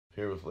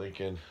Here with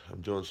Lincoln.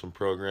 I'm doing some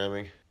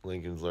programming.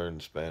 Lincoln's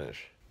learning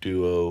Spanish.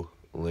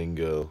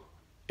 Duolingo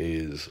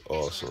is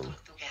awesome.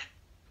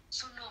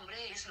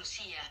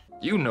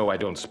 You know I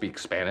don't speak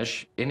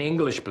Spanish. In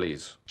English,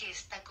 please.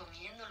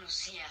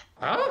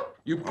 Huh?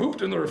 You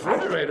pooped in the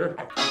refrigerator.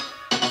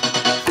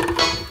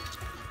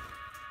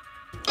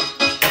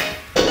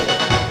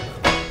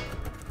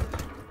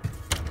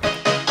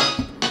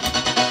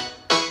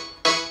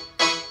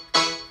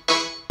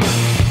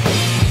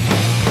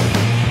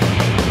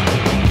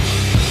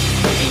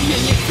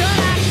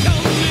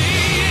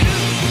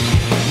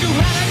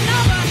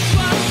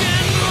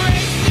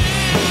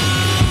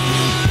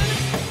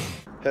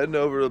 Heading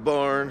over to the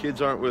barn.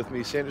 Kids aren't with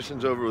me.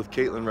 Sanderson's over with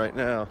Caitlin right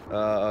now.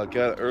 Got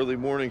an early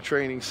morning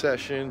training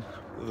session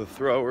with the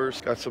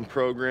throwers. Got some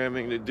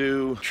programming to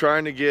do.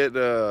 Trying to get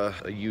a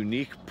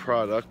unique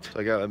product.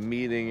 I got a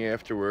meeting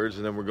afterwards,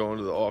 and then we're going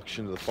to the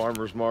auction to the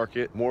farmer's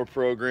market. More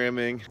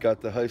programming.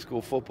 Got the high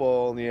school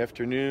football in the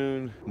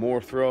afternoon.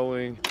 More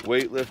throwing,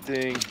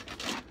 weightlifting.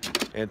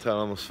 Anton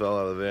almost fell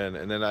out of the van.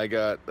 And then I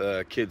got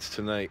kids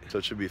tonight, so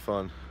it should be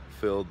fun.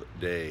 Filled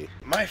day.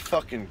 My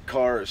fucking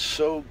car is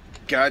so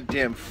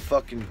goddamn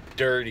fucking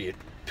dirty. It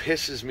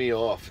pisses me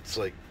off. It's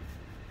like,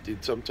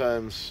 dude,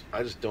 sometimes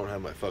I just don't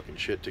have my fucking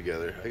shit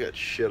together. I got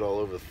shit all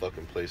over the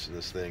fucking place in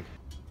this thing.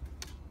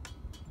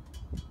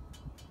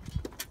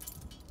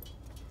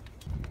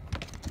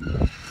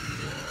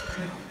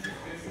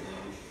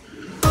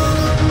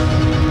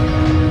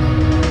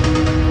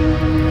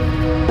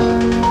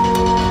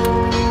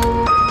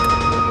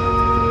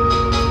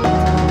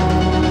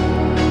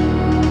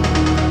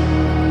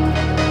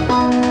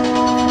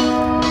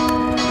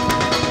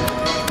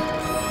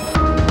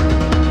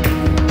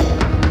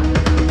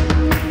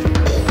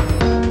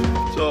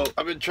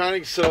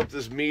 Trying to set up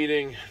this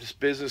meeting, this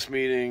business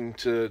meeting,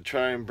 to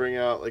try and bring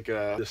out like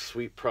this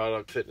sweet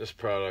product, fitness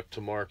product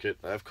to market.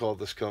 I've called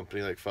this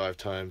company like 5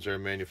 times. They're a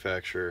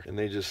manufacturer, and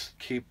they just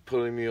keep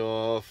putting me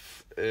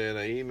off, and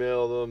I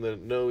email them,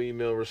 then no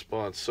email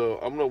response. So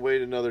I'm gonna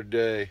wait another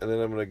day, and then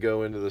I'm gonna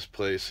go into this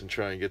place and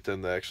try and get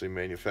them to actually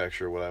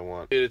manufacture what I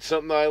want. It's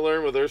something that I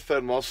learned with Earth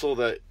Fed Muscle,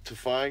 that to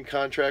find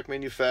contract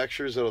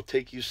manufacturers that'll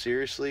take you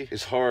seriously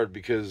is hard,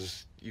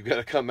 because you got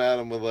to come at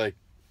them with like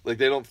they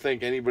don't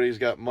think anybody's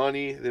got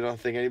money. They don't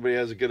think anybody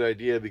has a good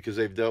idea, because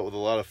they've dealt with a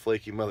lot of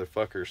flaky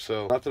motherfuckers.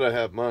 So, not that I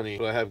have money,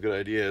 but I have good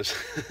ideas.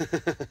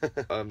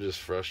 I'm just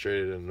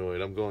frustrated and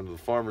annoyed. I'm going to the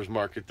farmer's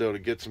market, though, to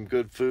get some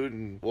good food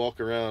and walk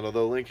around.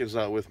 Although Lincoln's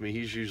not with me.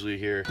 He's usually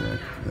here. Check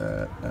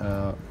that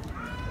out.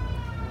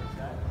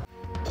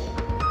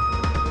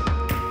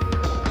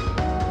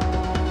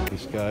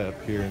 This guy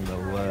up here in the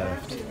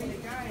left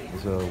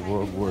is a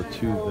World War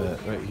II vet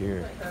right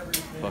here.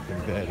 Fucking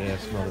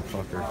badass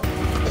motherfucker.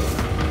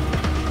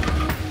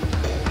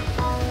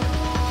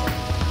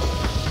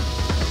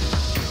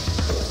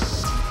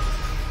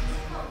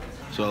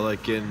 So I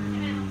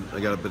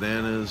got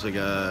bananas, I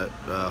got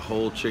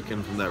whole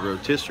chicken from that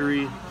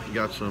rotisserie, I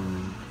got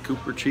some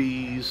Cooper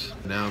cheese.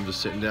 Now I'm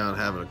just sitting down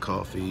having a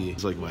coffee.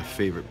 It's like my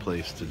favorite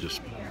place to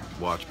just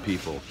watch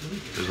people.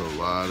 There's a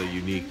lot of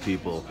unique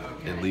people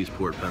in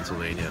Leesport,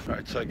 Pennsylvania. All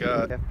right, so I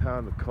got a half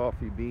pound of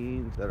coffee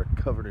beans that are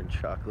covered in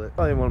chocolate.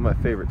 Probably one of my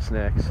favorite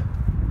snacks.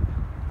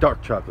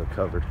 Dark chocolate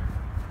covered.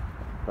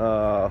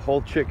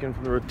 Whole chicken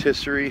from the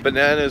rotisserie.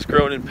 Bananas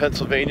grown in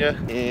Pennsylvania.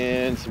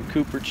 And some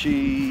Cooper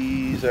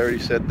cheese. I already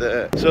said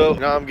that. So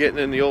now I'm getting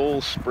in the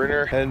old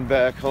Sprinter. Heading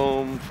back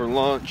home for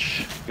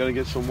lunch. Gotta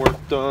get some work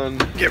done.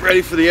 Get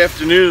ready for the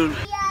afternoon.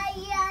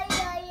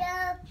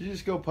 Did you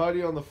just go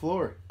potty on the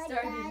floor?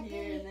 Started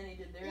here, and then he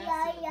did the rest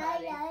of the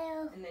potty,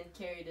 and then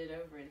carried it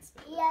over and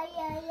spit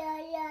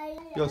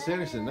it. Yo,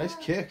 Sanderson, nice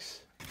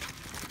kicks.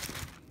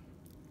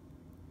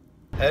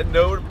 Heading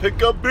over to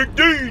pick up Big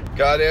D.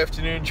 Got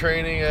afternoon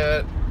training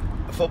at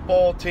a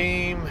football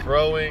team,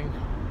 throwing,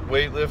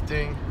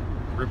 weightlifting,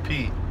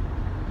 repeat.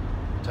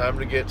 Time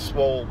to get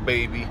swole,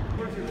 baby.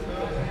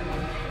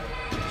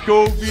 Let's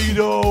go,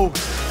 Vito.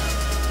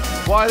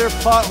 Why are there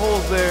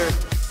potholes there?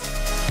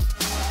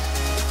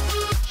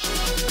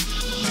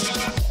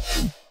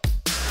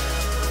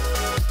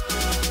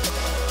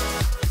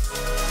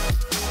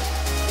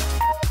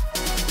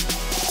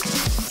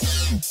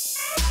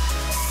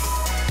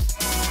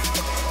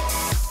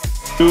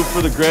 Two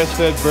for the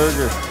grass-fed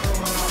burger.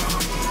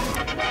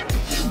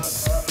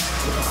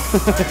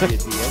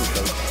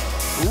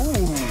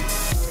 Ooh.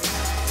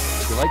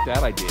 You like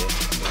that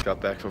idea? Got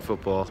back from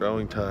football.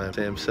 Throwing time.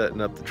 Sam's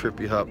setting up the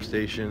Trippy Hop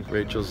station.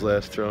 Rachel's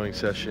last throwing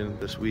session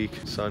this week.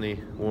 Sunny,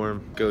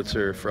 warm. Goats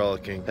are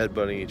frolicking,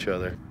 headbutting each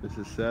other. This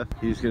is Seth.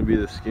 He's going to be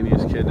the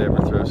skinniest kid to ever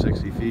throw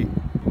 60 feet.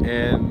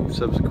 And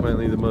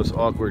subsequently the most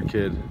awkward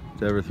kid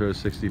to ever throw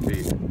 60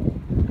 feet.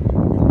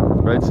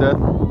 Right, Seth?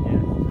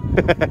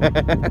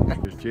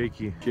 There's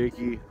Jakey.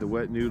 Jakey, the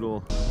wet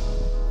noodle.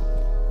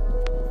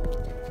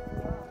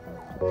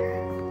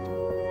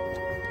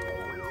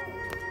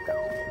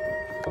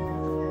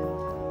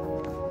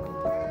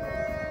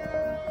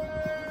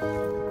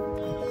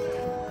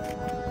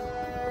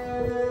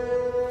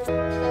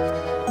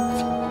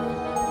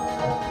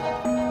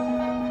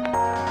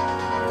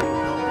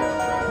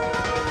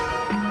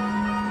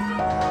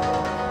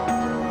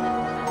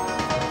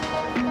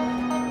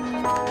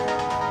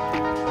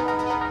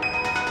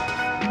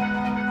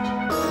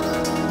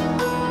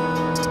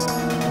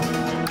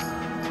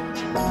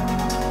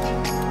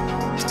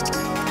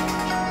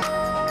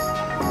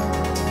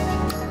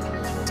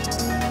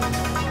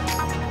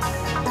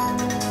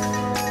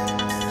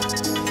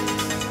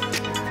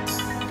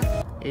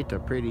 It's a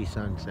pretty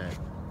sunset.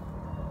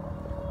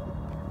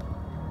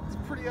 It's a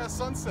pretty ass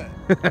sunset.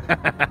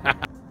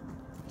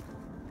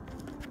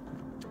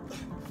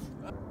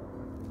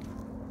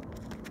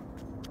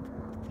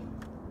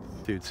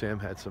 Dude, Sam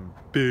had some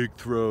big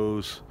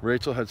throws.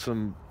 Rachel had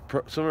some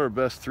of her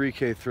best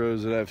 3K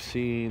throws that I've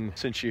seen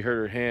since she hurt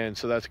her hand,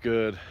 so that's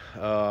good.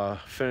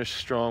 Finished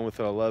strong with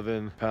an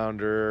 11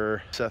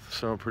 pounder. Seth was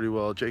throwing pretty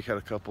well. Jake had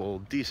a couple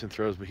decent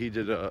throws, but he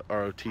did a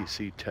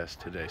ROTC test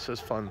today, so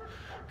it's fun.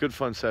 Good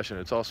fun session.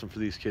 It's awesome for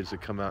these kids to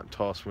come out and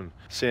toss when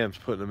Sam's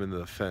putting them into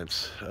the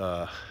fence.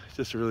 It's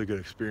just a really good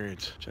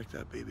experience. Check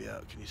that baby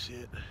out. Can you see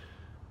it?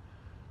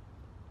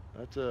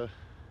 That's a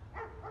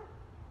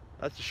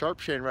sharp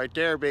chin right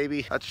there,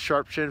 baby. That's a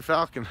sharp chin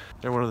falcon.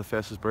 They're one of the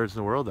fastest birds in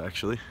the world,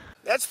 actually.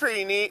 That's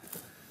pretty neat.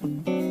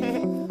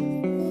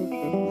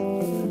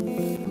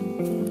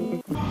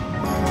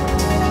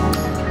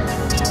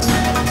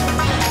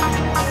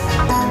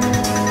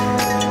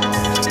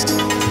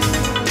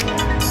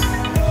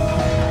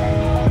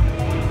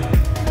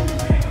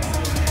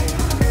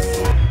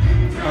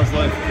 How's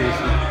life,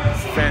 Casey?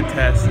 It's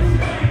fantastic.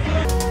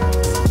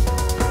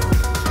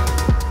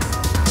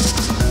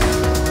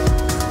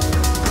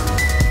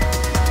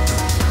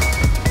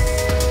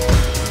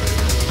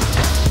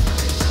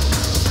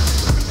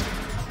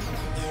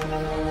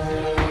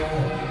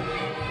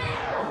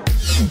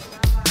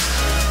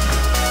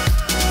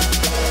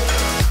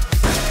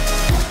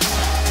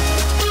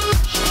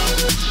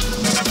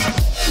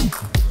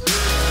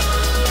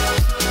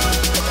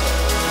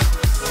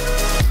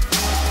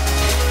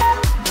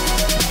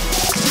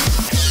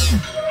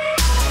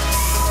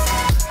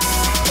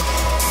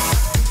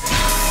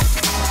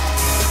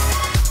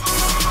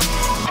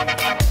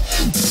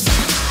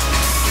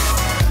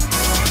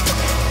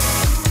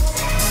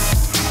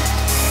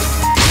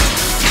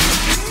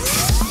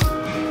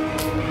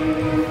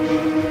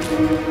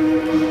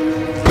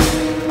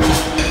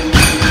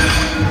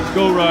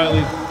 Go,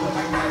 Riley.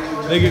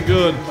 Make it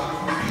good.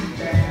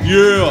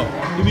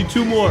 Yeah. Give me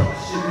 2 more.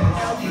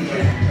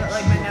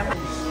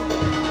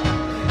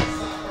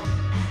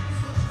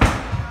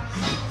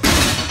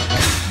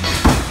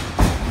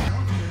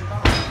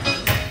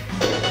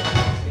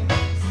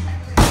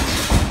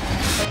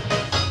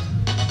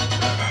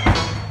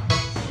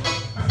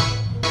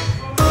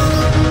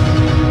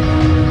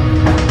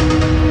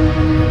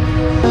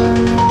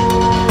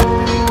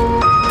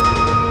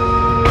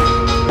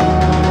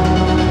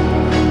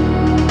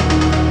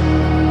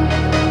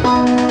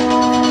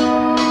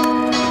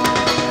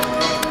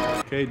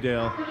 Okay,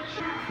 Dale.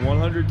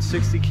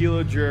 160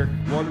 kilo jerk,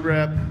 1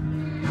 rep.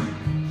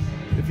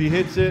 If he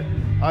hits it,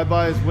 I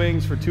buy his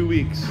wings for 2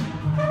 weeks.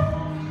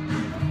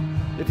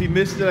 If he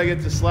missed it, I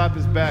get to slap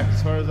his back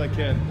as hard as I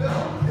can.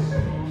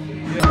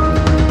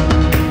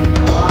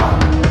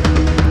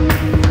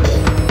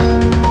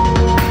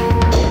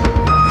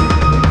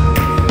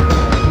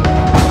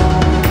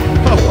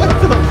 Oh, what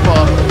the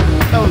fuck?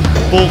 That was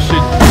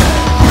bullshit.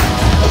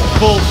 That's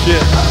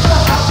bullshit.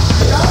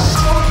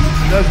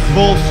 That's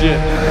bullshit.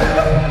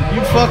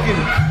 You fucking,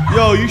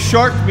 yo, you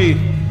sharked me.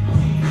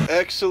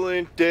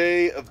 Excellent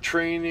day of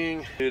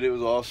training. Dude, it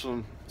was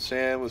awesome.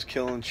 Sam was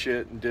killing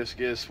shit in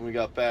discus when we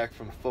got back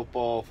from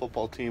football.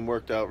 Football team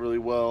worked out really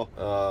well.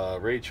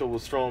 Rachel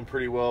was throwing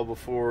pretty well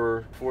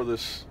before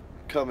this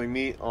coming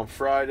meet on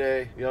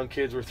Friday. Young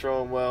kids were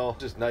throwing well.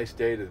 Just nice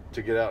day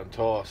to get out and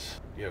toss.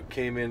 You know,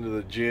 came into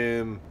the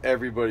gym,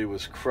 everybody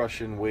was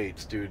crushing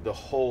weights, dude. The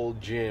whole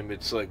gym.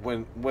 It's like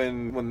when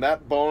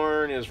that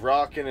barn is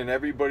rocking and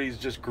everybody's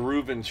just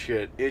grooving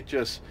shit, it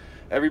just,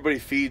 everybody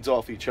feeds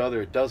off each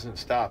other. It doesn't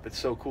stop. It's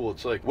so cool.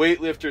 It's like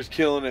weightlifters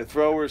killing it,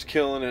 throwers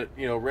killing it,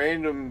 you know,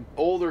 random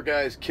older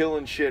guys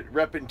killing shit,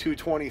 repping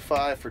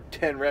 225 for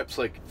 10 reps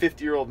like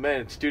 50-year-old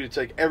men. It's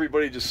like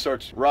everybody just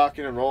starts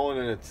rocking and rolling,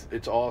 and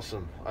it's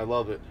awesome. I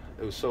love it.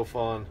 It was so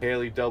fun.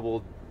 Haley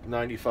doubled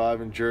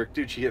 95 and jerk.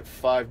 Dude, she hit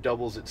 5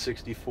 doubles at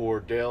 64.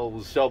 Dale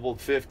was doubled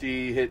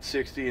 50, hit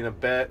 60 in a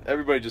bet.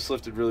 Everybody just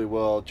lifted really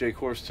well. Jake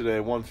Horse today,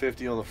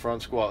 150 on the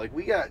front squat. Like,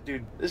 we got,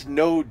 dude, this is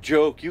no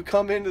joke. You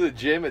come into the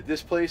gym at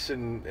this place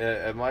and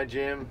at my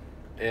gym,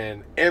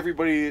 and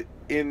everybody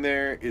in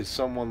there is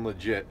someone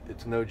legit.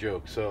 It's no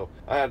joke. So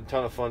I had a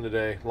ton of fun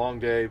today. Long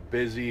day,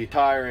 busy,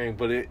 tiring,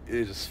 but it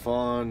is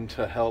fun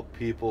to help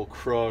people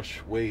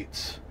crush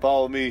weights.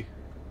 Follow me,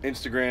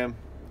 Instagram,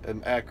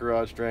 at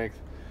Garage Strength.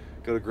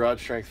 Go to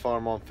Garage Strength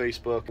Farm on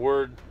Facebook.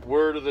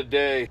 Word of the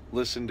day,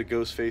 listen to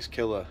Ghostface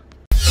Killa.